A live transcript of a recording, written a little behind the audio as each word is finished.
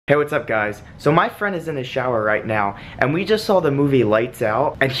Hey, what's up guys? So my friend is in the shower right now, and we just saw the movie Lights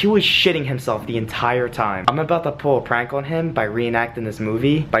Out, and he was shitting himself the entire time. I'm about to pull a prank on him by reenacting this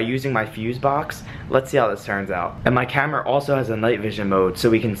movie by using my fuse box. Let's see how this turns out. And my camera also has a night vision mode so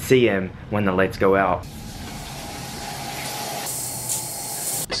we can see him when the lights go out.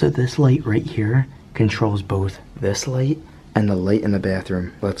 So this light right here controls both this light and the light in the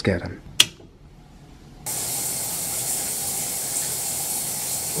bathroom. Let's get him.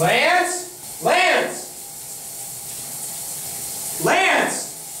 Lance? Lance!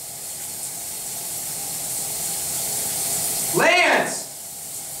 Lance! Lance!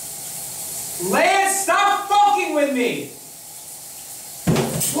 Lance, stop fucking with me!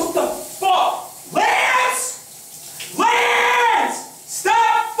 What the fuck? Lance! Lance!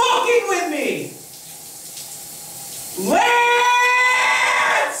 Stop fucking with me! Lance!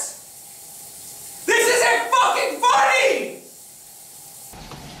 This isn't fucking funny!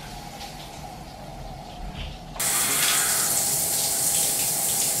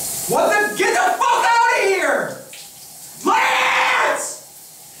 What the? Get the fuck out of here! Lance!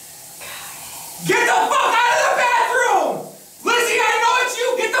 Get the fuck out of the bathroom! Lizzie, I know it's you!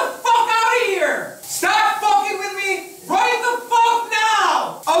 Get the fuck out of here! Stop fucking with me right the fuck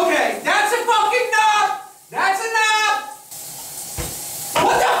now! Okay, that's a fucking enough! That's enough!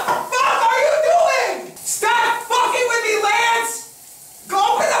 What the fuck are you doing? Stop fucking with me, Lance! Go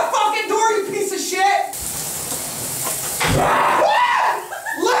open the fucking door, you piece of shit!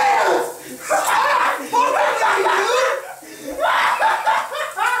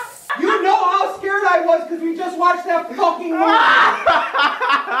 You know how scared I was because we just watched that fucking movie.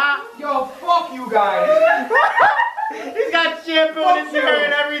 Yo, fuck you guys. He's got shampoo in his hair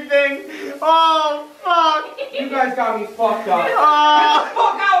and everything. Oh, fuck. You guys got me fucked up. Get the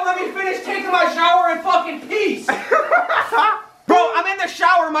fuck out. Let me finish taking my shower in fucking peace. Bro, I'm in the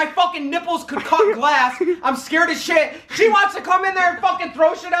shower. My fucking nipples could cut glass. I'm scared as shit. She wants to come in there and fucking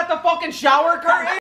throw shit at the fucking shower curtain.